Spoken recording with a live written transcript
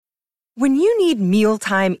When you need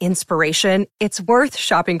mealtime inspiration, it's worth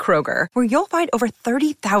shopping Kroger, where you'll find over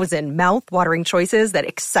 30,000 mouth-watering choices that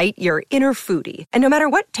excite your inner foodie. And no matter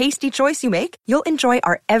what tasty choice you make, you'll enjoy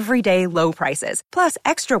our everyday low prices, plus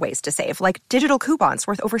extra ways to save, like digital coupons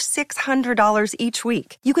worth over $600 each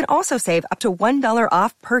week. You can also save up to $1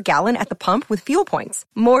 off per gallon at the pump with fuel points.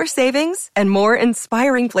 More savings and more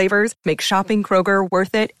inspiring flavors make shopping Kroger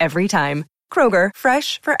worth it every time. Kroger,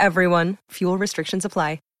 fresh for everyone. Fuel restrictions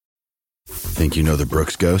apply. Think you know the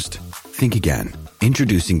Brooks Ghost? Think again.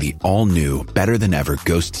 Introducing the all-new, better-than-ever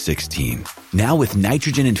Ghost 16. Now with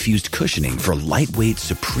nitrogen-infused cushioning for lightweight,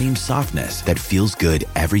 supreme softness that feels good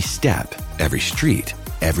every step, every street,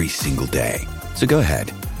 every single day. So go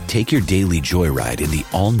ahead, take your daily joyride in the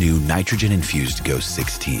all-new nitrogen-infused Ghost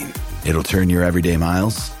 16. It'll turn your everyday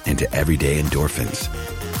miles into everyday endorphins.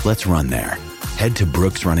 Let's run there. Head to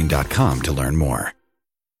brooksrunning.com to learn more.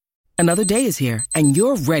 Another day is here, and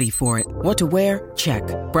you're ready for it. What to wear? Check.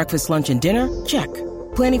 Breakfast, lunch, and dinner? Check.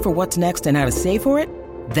 Planning for what's next and how to save for it?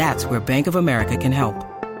 That's where Bank of America can help.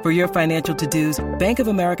 For your financial to-dos, Bank of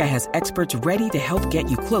America has experts ready to help get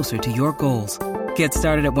you closer to your goals. Get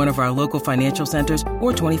started at one of our local financial centers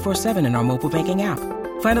or 24/7 in our mobile banking app.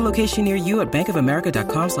 Find a location near you at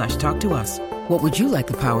bankofamerica.com/talktous. What would you like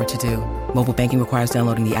the power to do? Mobile banking requires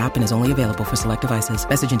downloading the app and is only available for select devices.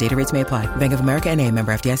 Message and data rates may apply. Bank of America N.A.,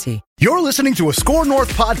 member FDIC. You're listening to a Score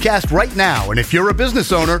North podcast right now, and if you're a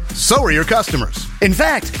business owner, so are your customers. In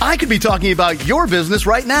fact, I could be talking about your business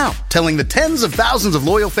right now, telling the tens of thousands of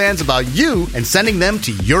loyal fans about you and sending them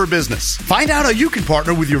to your business. Find out how you can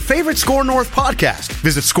partner with your favorite Score North podcast.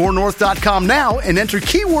 Visit scorenorth.com now and enter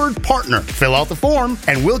keyword partner. Fill out the form,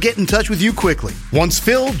 and we'll get in touch with you quickly. Once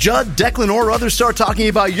Phil, Judd, Declan, or others start talking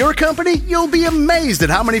about your company, you'll be amazed at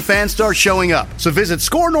how many fans start showing up. So visit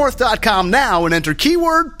scorenorth.com now and enter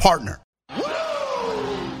keyword partner.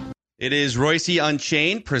 It is Reusse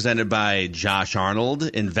Unchained, presented by Josh Arnold,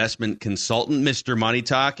 investment consultant, Mr. Money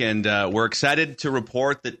Talk, and we're excited to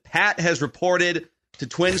report that Pat has reported to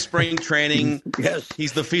Twin Spring Training. Yes.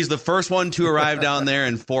 He's the first one to arrive down there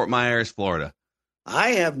in Fort Myers, Florida. I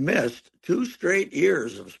have missed 2 straight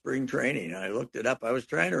years of spring training. I looked it up. I was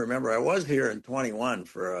trying to remember. I was here in 21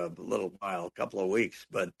 for a little while, a couple of weeks,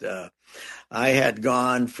 but I had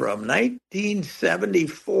gone from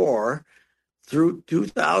 1974 through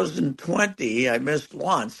 2020. I missed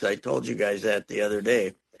once. I told you guys that the other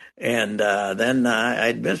day. And then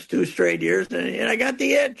I'd missed 2 straight years, and I got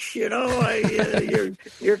the itch. You know,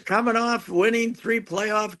 you're coming off winning 3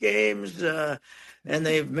 playoff games, and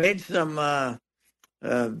they've made some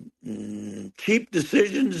cheap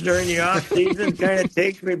decisions during the off season. Kind of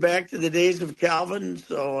takes me back to the days of Calvin,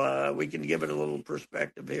 so we can give it a little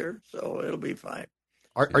perspective here. So it'll be fine.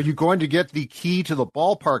 Are you going to get the key to the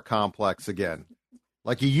ballpark complex again,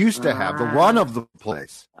 like you used to have, the run of the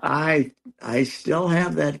place? I still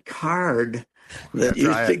have that card that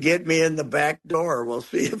used to get me in the back door. We'll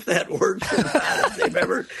see if that works or not.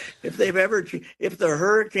 If the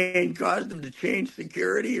hurricane caused them to change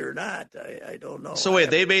security or not, I don't know. So wait,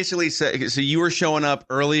 they basically said, so you were showing up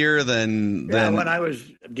earlier than when I was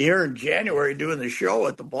here in January doing the show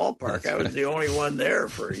at the ballpark. I was the only one there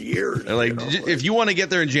for years. They're like, if you want to get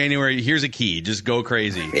there in January, here's a key. Just go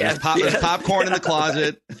crazy. Yes, there's popcorn in the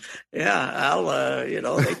closet. Yeah, I'll.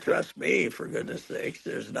 They trust me, for goodness sakes.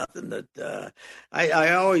 There's nothing that.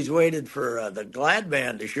 I always waited for the Glad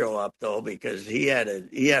Man to show up though, because he had a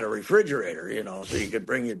refrigerator, so you could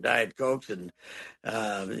bring your Diet Cokes, and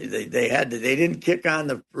they didn't kick on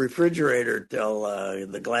the refrigerator till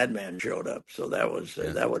the Glad Man showed up. So that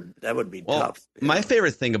would be tough. My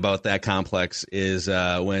favorite thing about that complex is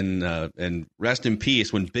when and rest in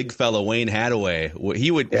peace, when big fella Wayne Hadaway,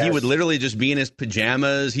 he would literally just be in his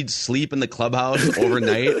pajamas. He'd sleep in the clubhouse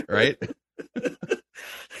overnight, right?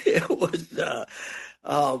 It was,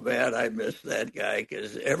 oh man, I miss that guy,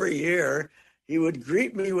 because every year he would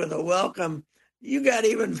greet me with a welcome. You got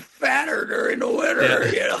even fatter during the winter,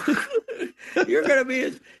 You're going to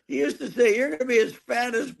be he used to say, you're going to be as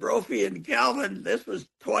fat as Brophy and Calvin. This was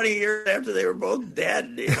 20 years after they were both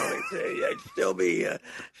dead. He'd say, I'd still be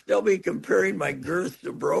comparing my girth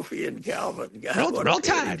to Brophy and Calvin. God, roll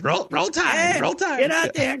tide.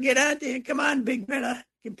 Get out there. Come on, big fella.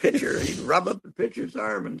 Pitcher, he'd rub up the pitcher's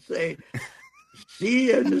arm and say, "See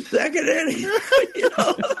you in the second inning."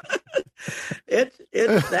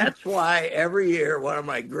 That's why every year one of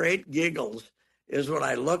my great giggles is when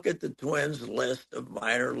I look at the Twins list of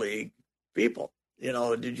minor league people.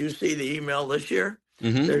 Did you see the email this year?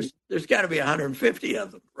 Mm-hmm. There's got to be 150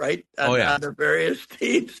 of them, right? On their various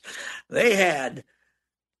teams. They had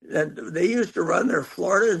And they used to run their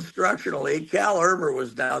Florida Instructional League. Cal Ermer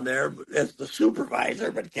was down there as the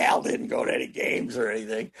supervisor, but Cal didn't go to any games or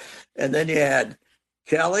anything. And then you had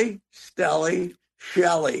Kelly, Stelly,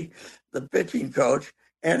 Shelley, the pitching coach,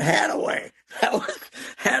 and Hadaway. That was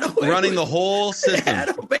Hadaway running the whole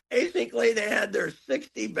system. Basically, they had their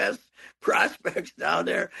 60 best prospects down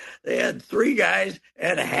there. They had 3 guys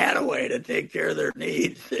and Hadaway to take care of their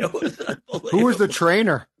needs. It was unbelievable. Who was the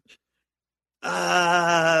trainer?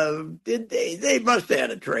 Did they must have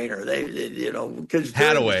had a trainer. They because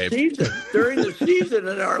during the season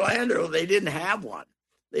in Orlando, they didn't have one.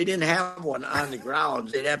 They didn't have one on the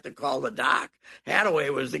grounds. They'd have to call the doc.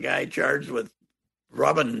 Hadaway was the guy charged with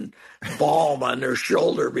rubbing balm on their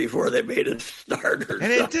shoulder before they made a start. Or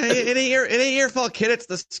and it ain't your fault, kid. It's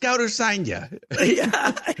the scout who signed you.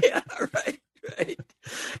 yeah, right.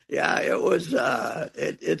 Yeah, it was.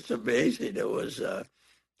 It's amazing. It was.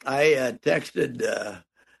 I texted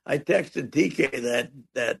TK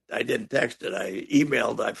that I didn't text it.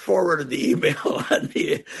 I forwarded the email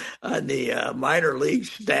on the minor league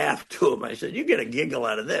staff to him. I said, "You get a giggle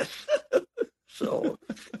out of this." So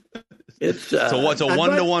it's so what's a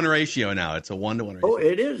 1-to-1 ratio now? It's a 1-to-1 ratio. Oh,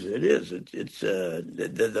 it is. It's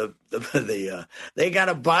they got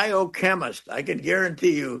a biochemist. I can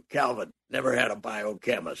guarantee you, Calvin never had a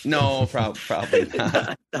biochemist. No, probably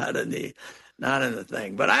not. Not in the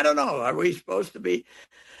thing. But I don't know. Are we supposed to be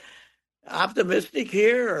optimistic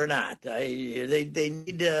here or not? They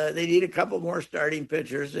need a couple more starting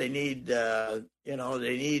pitchers. They need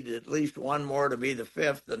they need at least one more to be the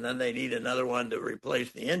 5th, and then they need another one to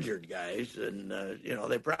replace the injured guys. And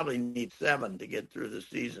they probably need 7 to get through the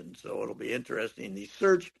season. So it'll be interesting. The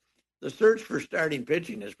search for starting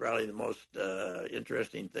pitching is probably the most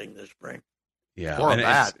interesting thing this spring. Yeah, or a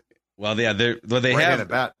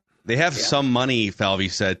bat. They have some money, Falvey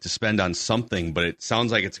said, to spend on something, but it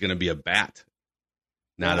sounds like it's going to be a bat.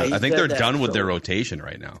 I think they're done with their rotation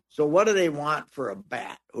right now. So what do they want for a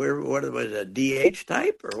bat? What was a DH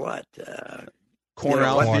type or what?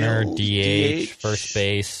 Corner, DH, first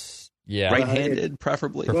base. Yeah. Right-handed,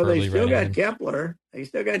 preferably. Well, they still got Kepler. They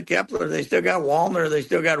still got Wallner. They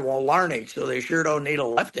still got Larnach, so they sure don't need a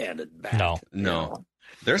left-handed bat. No.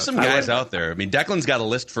 There's some guys out there. I mean, Declan's got a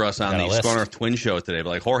list for us on the Score North Twin Show today. But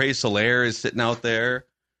like Jorge Soler is sitting out there.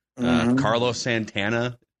 Carlos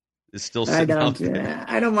Santana is still sitting out there.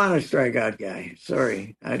 I don't want a strikeout guy.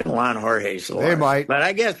 Sorry. I don't want Jorge Soler. They might. But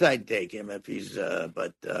I guess I'd take him if he's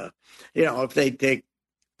if they take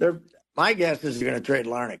my guess is they're going to trade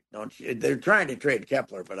Larnach. They're trying to trade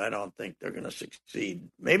Kepler, but I don't think they're going to succeed.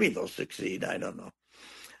 Maybe they'll succeed. I don't know.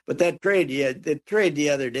 But that trade the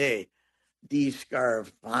other day, D.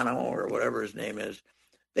 Scarfano or whatever his name is,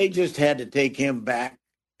 they just had to take him back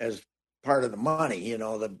as part of the money.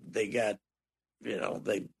 They got,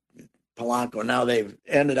 Polanco. Now they've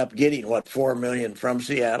ended up getting $4 million from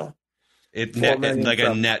Seattle. A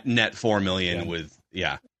net $4 million with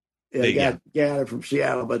They got it from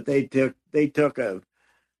Seattle, but they took a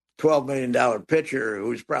 $12 million pitcher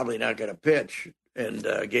who's probably not going to pitch and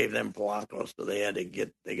gave them Polanco, so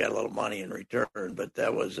they got a little money in return. But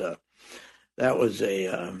that was a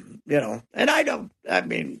and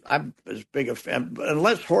I'm as big a fan,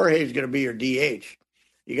 unless Jorge's going to be your DH.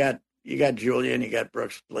 You got Julian, you got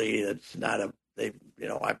Brooks Lee. That's not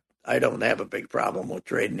I don't have a big problem with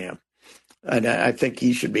trading him. And I think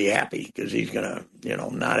he should be happy because he's going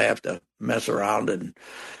to, not have to mess around and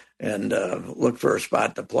look for a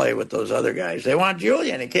spot to play with those other guys. They want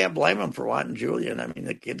Julian. You can't blame them for wanting Julian. I mean,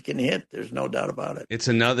 the kid can hit. There's no doubt about it.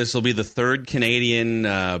 This will be the 3rd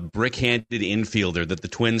Canadian brick-handed infielder that the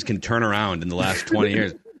Twins can turn around in the last 20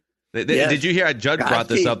 years. Yes. Did you hear? Judd brought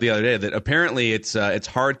this up the other day that apparently it's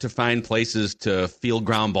hard to find places to field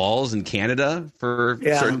ground balls in Canada for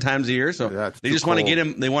certain times of year. So they just want to get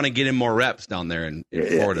him. They want to get him more reps down there in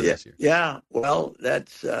Florida this year. Yeah, well,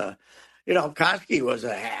 that's Koski was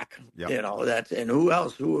a hack. Yep. That's and who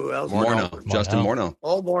else? Morneau, Justin Morneau.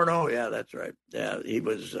 Oh, Morneau. Yeah, that's right. Yeah, he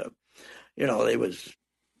was.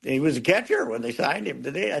 He was a catcher when they signed him.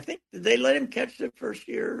 Did they let him catch the first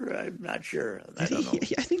year? I'm not sure. I don't know.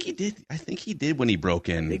 I think he did. I think he did when he broke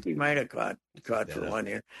in. I think he might have caught for 1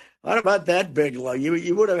 year. What about that big lug?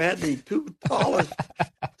 You would have had the 2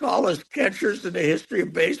 tallest catchers in the history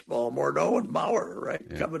of baseball, Morneau and Mauer, right?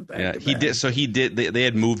 Yeah. Coming back. Yeah, he did. So he did. They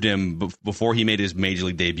had moved him before he made his major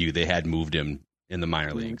league debut. They had moved him in the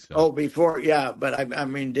minor leagues. So. Oh, before, yeah. But I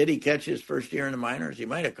mean, did he catch his first year in the minors? He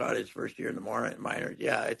might have caught his first year in the minors.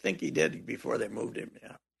 Yeah, I think he did before they moved him.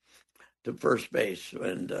 Yeah, to first base,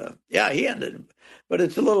 and he ended. But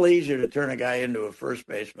it's a little easier to turn a guy into a first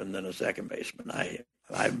baseman than a second baseman.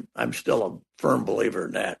 I'm still a firm believer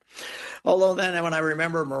in that. Although then when I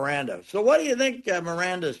remember Miranda. So what do you think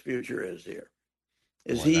Miranda's future is here?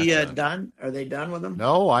 Is he done? Are they done with him?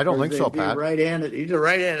 No, I don't think so, Pat. Right-handed. He's a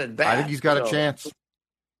right-handed bat. I think he's got a chance.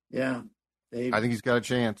 Yeah. I think he's got a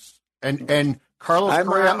chance. And Carlos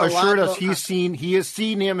Correa assured us he has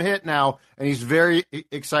seen him hit now, and he's very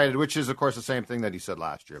excited, which is, of course, the same thing that he said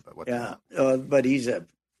last year. But but he's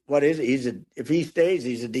if he stays,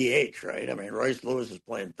 he's a DH, right? I mean, Royce Lewis is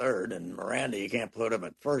playing third, and Miranda, you can't put him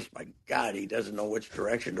at first. My God, he doesn't know which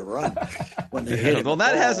direction to run when they hit him. Well,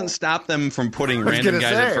 that hasn't stopped them from putting random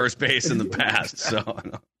guys at first base in the past. So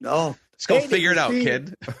no, let's go figure it out,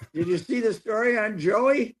 kid. Did you see the story on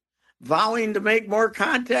Joey vowing to make more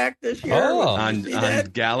contact this year? On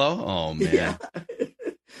Gallo? Oh, man. Yeah.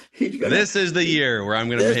 This is the year where I'm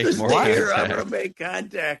going to make more contact. This is the year I'm going to make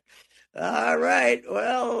contact. All right.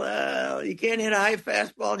 Well, you can't hit a high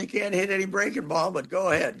fastball and you can't hit any breaking ball, but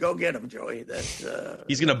go ahead. Go get him, Joey. That's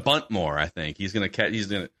he's going to bunt more, I think. He's going to catch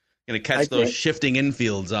those shifting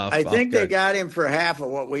infields off. I think they got him for half of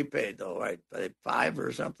what we paid, though, right? $5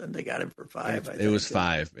 or something. They got him for $5. It was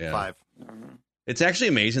 $5. Yeah. $5. Mm-hmm. It's actually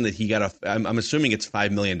amazing that he got I'm assuming it's $5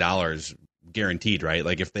 million guaranteed, right?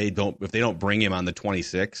 Like if they don't bring him on the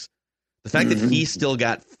 26th, the fact that he still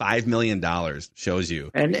got $5 million shows you.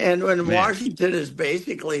 And when Washington is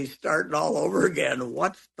basically starting all over again,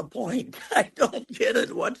 what's the point? I don't get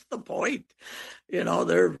it. What's the point?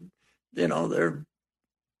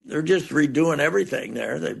 They're just redoing everything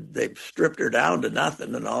there. They've stripped her down to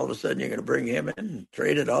nothing, and all of a sudden you're going to bring him in and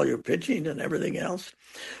traded all your pitching and everything else.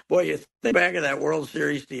 Boy, you think back of that World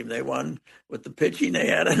Series team they won with the pitching they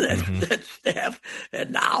had on that staff,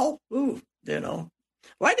 and now,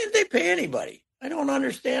 why didn't they pay anybody? I don't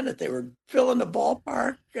understand it. They were filling the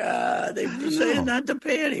ballpark. They decided not to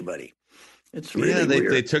pay anybody. It's really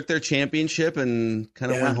weird. They took their championship and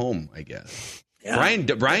kind of went home, I guess. Yeah.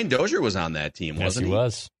 Brian Dozier was on that team, wasn't he? He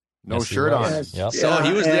was. No shirt on. Yep. So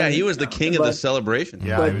he was the king of the celebration.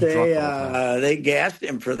 Yeah, but they gassed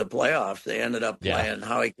him for the playoffs. They ended up playing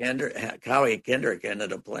Howie Kendrick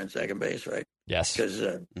ended up playing second base, right? Yes. Because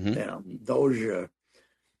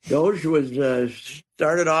Doge was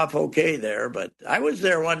started off okay there, but I was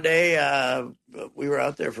there one day. We were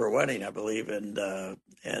out there for a wedding, I believe, and I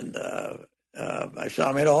saw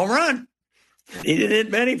him hit a home run. He didn't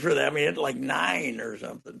hit many for them. He hit like 9 or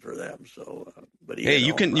something for them. So, but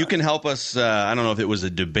you can help us. I don't know if it was a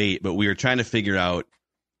debate, but we were trying to figure out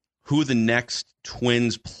who the next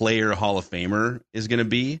Twins player Hall of Famer is going to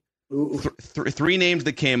be. Three names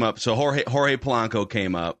that came up. So Jorge Polanco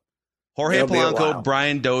came up. Jorge Polanco,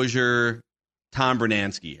 Brian Dozier, Tom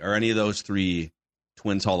Bernansky. Are any of those 3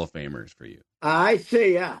 Twins Hall of Famers for you? I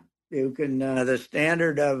say, yeah. You can. The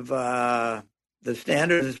standard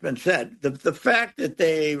has been set. The fact that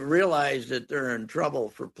they realize that they're in trouble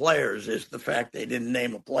for players is the fact they didn't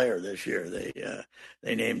name a player this year. They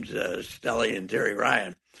named Stelly and Terry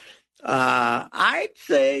Ryan. I'd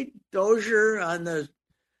say Dozier on the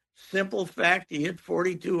simple fact he hit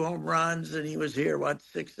 42 home runs and he was here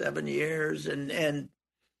 6-7 years and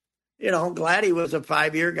glad he was a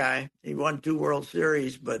 5-year guy. He won 2 World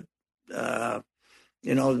Series, but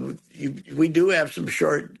we do have some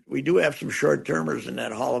short-termers in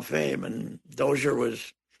that Hall of Fame, and Dozier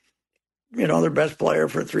was, their best player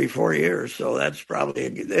for 3-4 years. So that's probably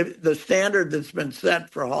the standard that's been set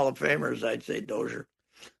for Hall of Famers. I'd say Dozier.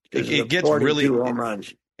 It gets really home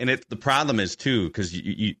runs. And the problem is, too, because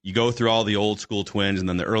you go through all the old school Twins and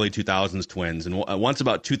then the early 2000s Twins. And once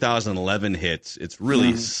about 2011 hits, it's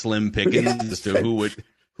really slim pickings as to who would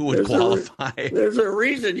qualify. There's a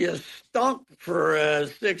reason you stunk for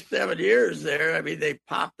 6-7 years there. I mean, they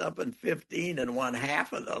popped up in 15 and won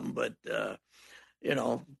half of them. But,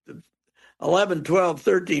 11, 12,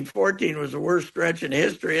 13, 14 was the worst stretch in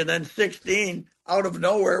history. And then 16, out of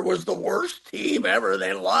nowhere, was the worst team ever.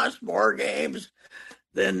 They lost more games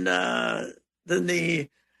than the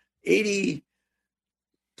 82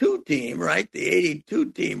 team, right? The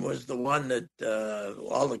 82 team was the one that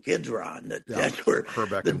all the kids were on. That's where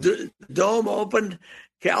the dome opened.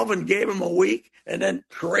 Calvin gave him a week and then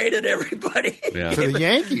traded everybody. Yeah. To the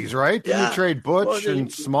Yankees, right? Didn't you trade Butch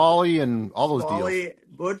and Smalley and all those deals?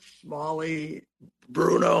 Butch, Smalley,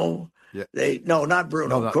 Bruno. Yeah. Not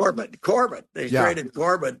Bruno. Corbett. They traded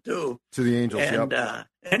Corbett too to the Angels. And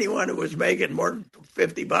anyone who was making more than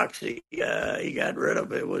 $50, he got rid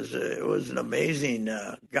of. It was an amazing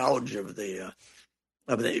gouge of the.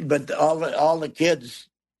 But all the kids.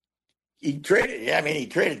 He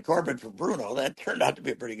traded Corbett for Bruno. That turned out to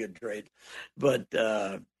be a pretty good trade, but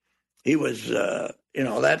he was.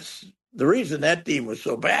 That's the reason that team was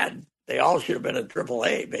so bad. they all should have been in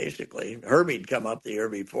AAA, basically. Herbie'd come up the year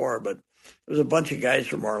before, but there was a bunch of guys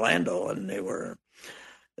from Orlando, and they were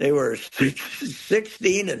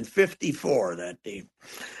 16-54, that team.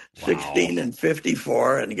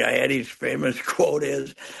 16-54, and Gaetti's famous quote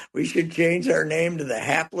is, "We should change our name to the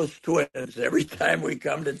Hapless Twins. Every time we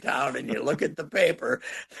come to town and you look at the paper,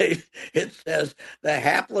 it says the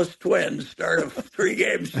Hapless Twins start a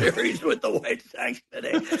 3-game series with the White Sox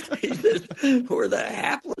today." He says, "We're the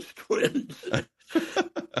Hapless Twins."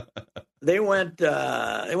 They went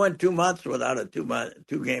 2 months without a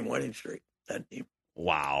 2-game winning streak, that team.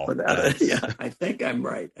 Wow. Yeah, I think I'm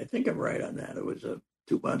right. I think I'm right on that. It was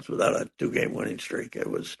 2 months without a 2-game winning streak. It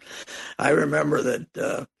was. I remember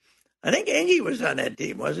that. I think Engie was on that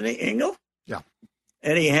team, wasn't he? Engel. Yeah.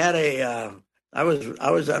 And he had a. I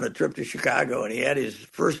was on a trip to Chicago, and he had his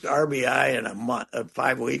first RBI in a month,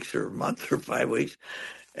 5 weeks, or a month or 5 weeks.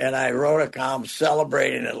 And I wrote a column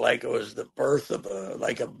celebrating it like it was the birth of a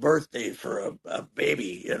birthday for a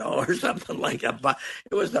baby, or something like that.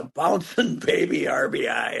 It was a bouncing baby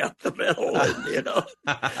RBI up the middle,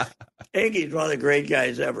 Engie's one of the great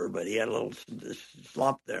guys ever, but he had a little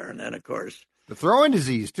slump there. And then, of course, the throwing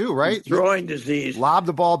disease too, right? Throwing disease. Lobbed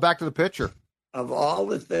the ball back to the pitcher. Of all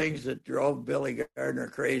the things that drove Billy Gardner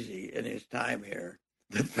crazy in his time here,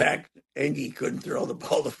 the fact Engie couldn't throw the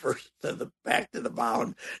ball back to the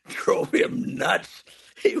mound drove him nuts.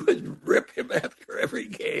 He would rip him after every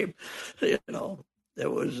game. It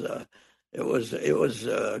was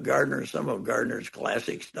Gardner. Some of Gardner's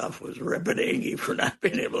classic stuff was ripping Engie for not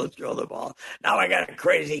being able to throw the ball. Now I got a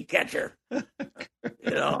crazy catcher. I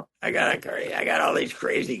got all these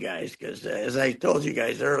crazy guys because, as I told you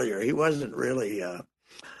guys earlier, he wasn't really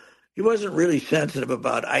sensitive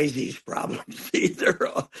about Izzy's problems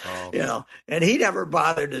either, and he never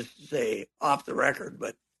bothered to say off the record,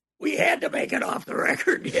 but we had to make it off the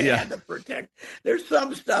record. You had to protect. There's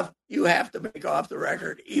some stuff you have to make off the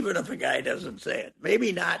record, even if a guy doesn't say it.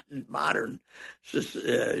 Maybe not in modern,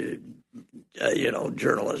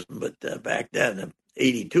 journalism, but back then, in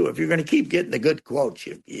 '82, if you're going to keep getting the good quotes,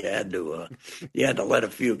 you had to let a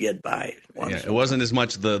few get by. It wasn't as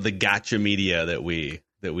much the gotcha media that we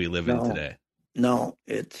live in today. No,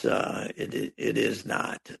 it is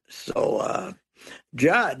not. So,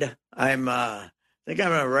 Judd, I think I'm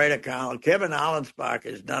going to write a column. Kevin Allensbach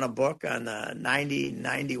has done a book on the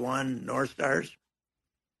 90-91 North Stars,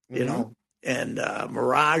 and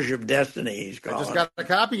Mirage of Destiny, he's called. I just got a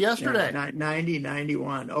copy yesterday.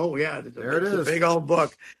 90-91. Oh, yeah. There it is. A big old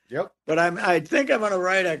book. Yep. But I think I'm going to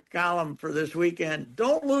write a column for this weekend.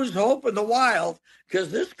 Don't lose hope in the Wild,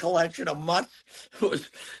 because this collection of mutts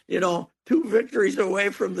was, 2 victories away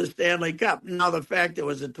from the Stanley Cup. Now, the fact it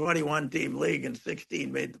was a 21-team league and 16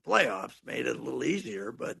 made the playoffs made it a little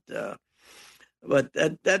easier, but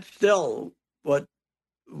that's still what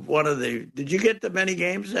one of the. Did you get to many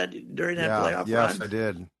games during that playoff yes, run? I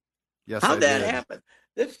did. Yes, How'd I that did. happen?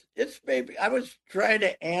 It's maybe I was trying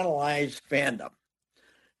to analyze fandom.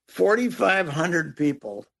 4,500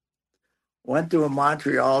 people went to a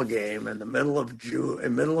Montreal game in the middle of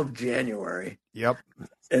January. Yep.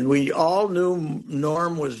 And we all knew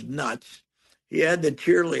Norm was nuts. He had the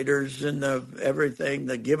cheerleaders and everything,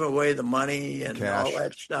 the give away the money and Cash. all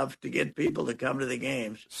that stuff to get people to come to the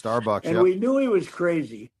games. Starbucks, and we knew he was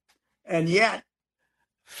crazy. And yet,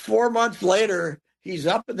 4 months later, he's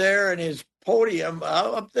up there in his podium,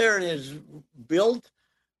 up there in his built.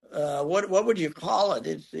 What would you call it?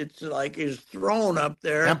 It's like his throne up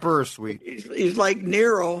there. Emperor Suite. He's like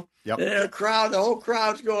Nero. Yep. And the whole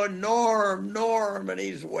crowd's going, Norm, and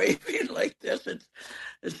he's waving like this. It's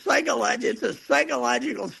a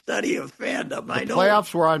psychological study of fandom. The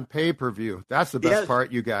playoffs were on pay-per-view. That's the best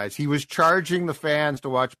part, you guys. He was charging the fans to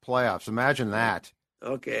watch playoffs. Imagine that.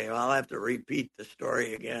 Okay, well, I'll have to repeat the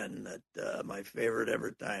story again. That my favorite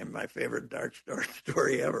dark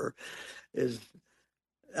story ever is.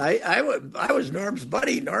 I was Norm's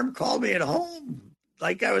buddy. Norm called me at home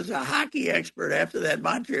like I was a hockey expert after that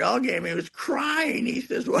Montreal game. He was crying. He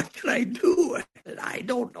says, "What can I do?" I said, "I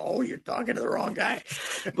don't know. You're talking to the wrong guy."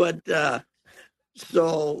 But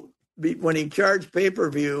when he charged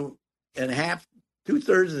pay-per-view and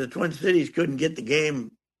 2/3 of the Twin Cities couldn't get the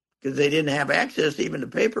game because they didn't have access even to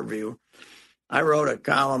pay-per-view, I wrote a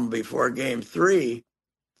column before Game 3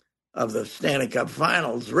 of the Stanley Cup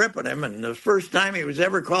Finals, ripping him, and the first time he was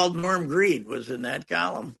ever called Norm Greed was in that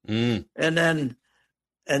column. And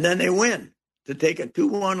then they win to take a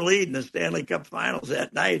 2-1 lead in the Stanley Cup Finals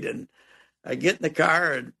that night. And I get in the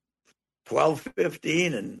car at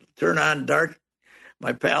 12:15 and turn on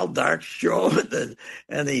my pal Dark's show,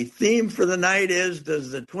 and the theme for the night is,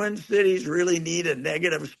 does the Twin Cities really need a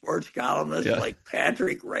negative sports columnist like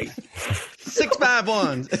Patrick Rice?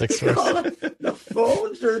 651. The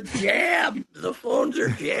phones are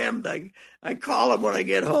jammed. I call him when I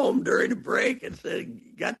get home during the break and say,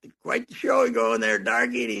 got quite the show going there,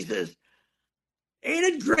 Darky. And he says, ain't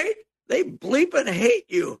it great? They bleeping hate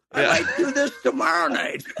you. I might do this tomorrow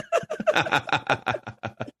night.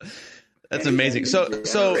 That's amazing. So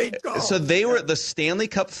they were the Stanley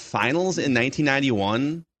Cup Finals in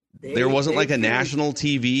 1991. There wasn't like a national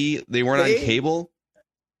TV. They weren't on cable.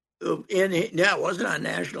 It wasn't on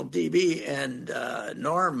national TV, and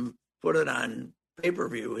Norm put it on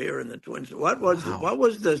pay-per-view here in the Twins. What was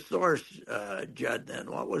the source, Judd?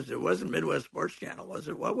 Then what was it? Wasn't Midwest Sports Channel? Was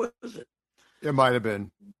it? What was it? It might have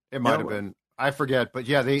been. I forget, but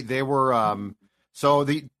yeah, they were. So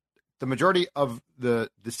the majority of the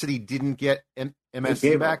city didn't get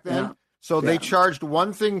MSC back then. Yeah. So they charged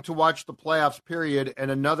one thing to watch the playoffs period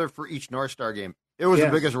and another for each North Star game. It was the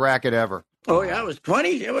biggest racket ever. Oh yeah, it was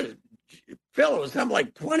 20. It was Phil. It was something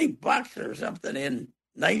like $20 or something in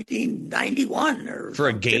 1991 or for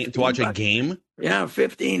a game to watch a game. Yeah,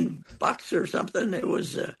 $15 or something. It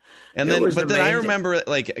was. Then I remember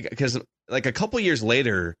because a couple years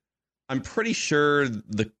later, I'm pretty sure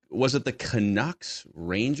was it the Canucks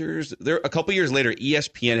Rangers? A couple years later,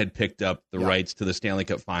 ESPN had picked up the rights to the Stanley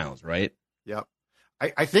Cup Finals, right? Yep.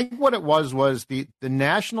 I think what it was the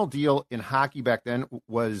national deal in hockey back then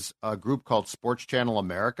was a group called Sports Channel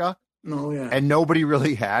America. Oh, yeah. And nobody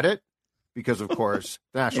really had it because, of course,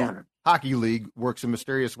 the National Hockey League works in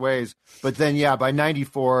mysterious ways. But then, by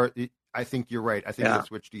 94, I think you're right. I think it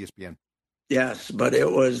switched to ESPN. Yes, but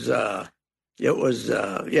it was I'm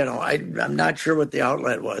not sure what the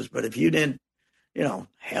outlet was, but if you didn't,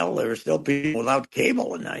 hell, there were still people without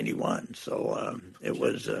cable in 91. So it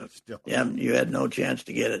was, you had no chance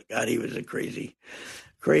to get it. God, he was a crazy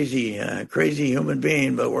human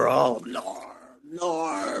being, but we're all Norm.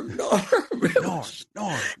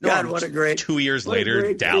 God, what a great 2 years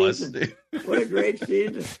later, Dallas. What a great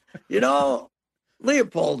season.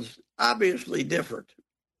 Leopold's obviously different,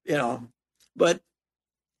 but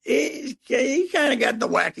he kind of got the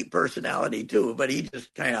wacky personality too, but he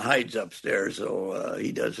just kind of hides upstairs, so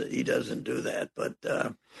he doesn't do that. But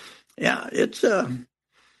it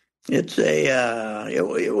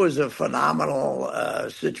was a phenomenal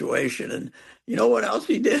situation. And you know what else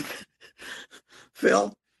he did,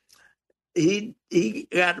 Phil? He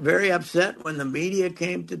got very upset when the media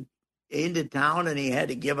came into town, and he had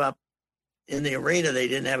to give up in the arena. They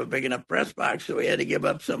didn't have a big enough press box, so he had to give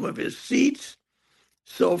up some of his seats.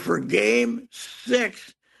 So for Game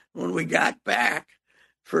 6, when we got back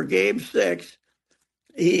for Game 6,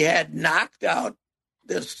 he had knocked out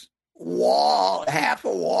this wall, half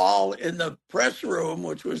a wall in the press room,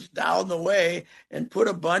 which was down the way, and put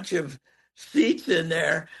a bunch of seats in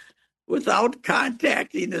there without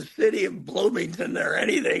contacting the city of Bloomington or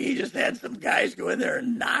anything. He just had some guys go in there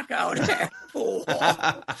and knock out half a wall.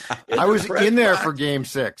 I was in there for Game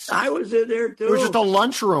 6. I was in there, too. It was just a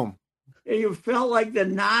lunchroom. And you felt like the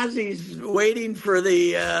Nazis waiting for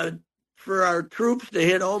our troops to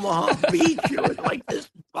hit Omaha Beach. It was like this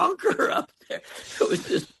bunker up there. It was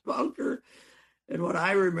this bunker. And what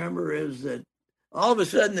I remember is that all of a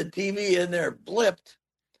sudden the TV in there blipped,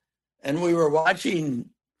 and we were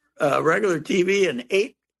watching regular TV, and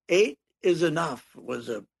 8 is Enough was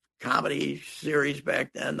a comedy series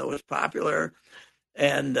back then that was popular.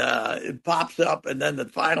 And it pops up, and then the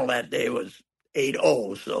final that day was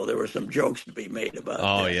 8-0, so there were some jokes to be made about it.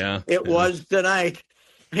 Oh, yeah. It was tonight.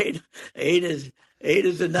 8 is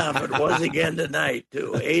Enough. It was again tonight,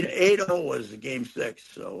 too. 8-0 was Game 6.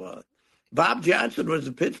 So Bob Johnson was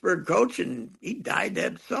the Pittsburgh coach, and he died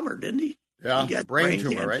that summer, didn't he? Yeah, he got brain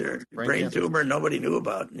tumor, cancer, right? Brain tumor nobody knew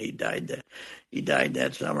about, and he died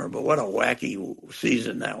that summer. But what a wacky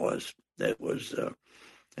season that was. That was...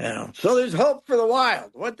 So there's hope for the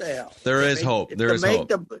Wild. What the hell? There is hope. There is hope.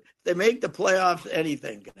 They make the playoffs,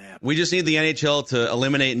 anything can happen. We just need the NHL to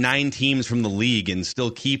eliminate 9 teams from the league and still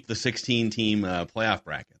keep the 16-team playoff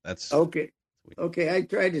bracket. That's okay. Okay, I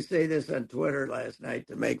tried to say this on Twitter last night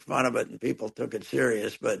to make fun of it, and people took it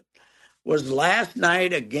serious. But was last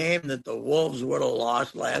night a game that the Wolves would have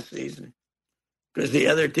lost last season? Because the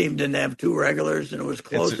other team didn't have 2 regulars, and it was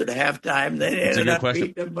close at halftime. They ended up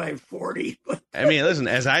beating them by 40. I mean, listen,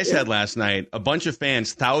 as I said last night, a bunch of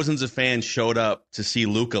fans, thousands of fans showed up to see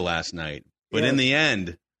Luka last night. But in the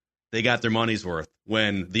end, they got their money's worth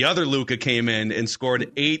when the other Luka came in and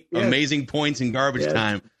scored 8 amazing points in garbage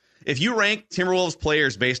time. If you rank Timberwolves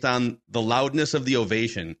players based on the loudness of the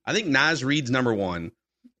ovation, I think Naz Reid's number 1.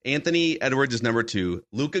 Anthony Edwards is number 2.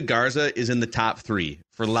 Luka Garza is in the top 3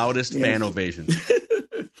 for loudest fan ovations.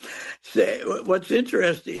 What's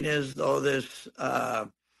interesting is, though, this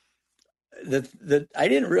that I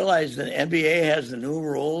didn't realize the NBA has the new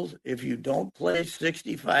rules. If you don't play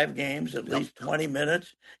 65 games, at least 20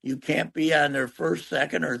 minutes, you can't be on their first,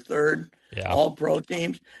 second, or third All-Pro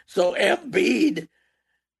teams. So Embiid,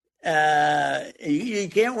 you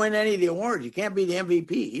can't win any of the awards. You can't be the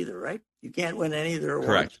MVP either, right? You can't win any of their awards.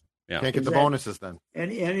 Correct. Yeah. Can't get the bonuses then.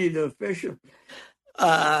 Any of the official.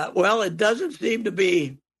 Well, it doesn't seem to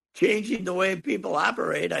be changing the way people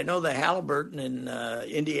operate. I know the Halliburton in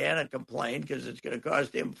Indiana complained because it's going to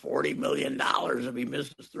cost him $40 million if he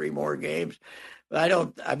misses 3 more games.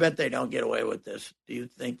 But I bet they don't get away with this. Do you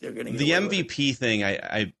think they're going to get the away MVP with it? Thing?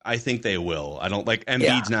 I think they will. I don't like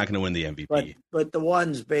Embiid's not going to win the MVP. But the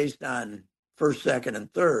ones based on first, second,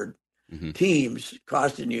 and third teams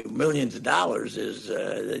costing you millions of dollars is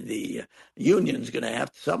the union's going to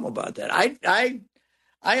have something about that.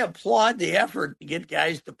 I applaud the effort to get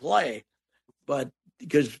guys to play, but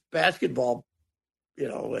because basketball,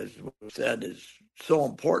 as we said, is so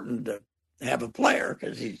important to have a player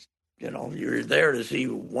because he's, you're there to see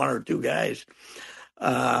 1 or 2 guys.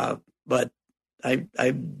 But I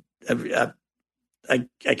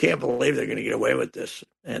can't believe they're going to get away with this.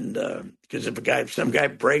 And because if some guy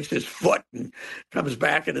breaks his foot and comes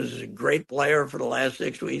back and is a great player for the last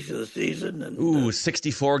 6 weeks of the season, and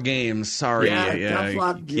 64 games. Sorry,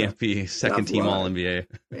 you can't be second team All NBA.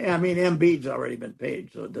 Yeah, I mean Embiid's already been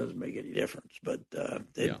paid, so it doesn't make any difference. But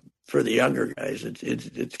for the younger guys,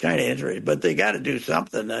 it's kind of interesting. But they got to do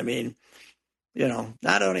something. I mean,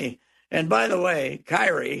 not only. And by the way,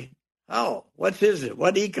 Kyrie, what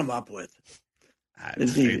did he come up with?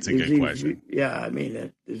 It's a good question. Yeah, I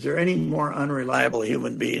mean, is there any more unreliable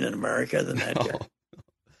human being in America than that guy?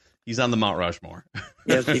 He's on the Mount Rushmore.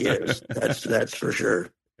 Yes, he is. That's for sure.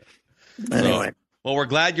 Anyway. Well, we're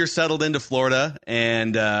glad you're settled into Florida,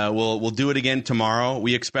 and we'll do it again tomorrow.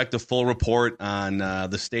 We expect a full report on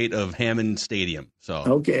the state of Hammond Stadium. So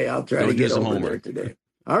okay, I'll try to get some homework there today.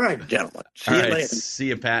 All right, gentlemen. See you later. See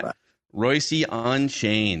you, Pat. Bye. Reusse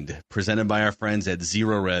Unchained, presented by our friends at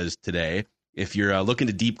Zero Res today. If you're looking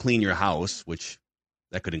to deep clean your house, which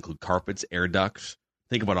that could include carpets, air ducts,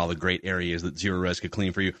 think about all the great areas that Zero Res could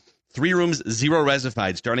clean for you. 3 rooms, Zero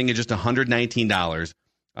Resified, starting at just $119.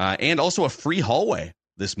 And also a free hallway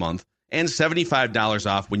this month. And $75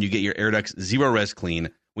 off when you get your air ducts Zero Res clean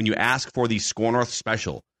when you ask for the Score North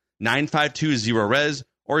special. 952 Zero Res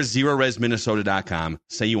or ZeroResMinnesota.com.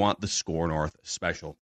 Say you want the Score North special.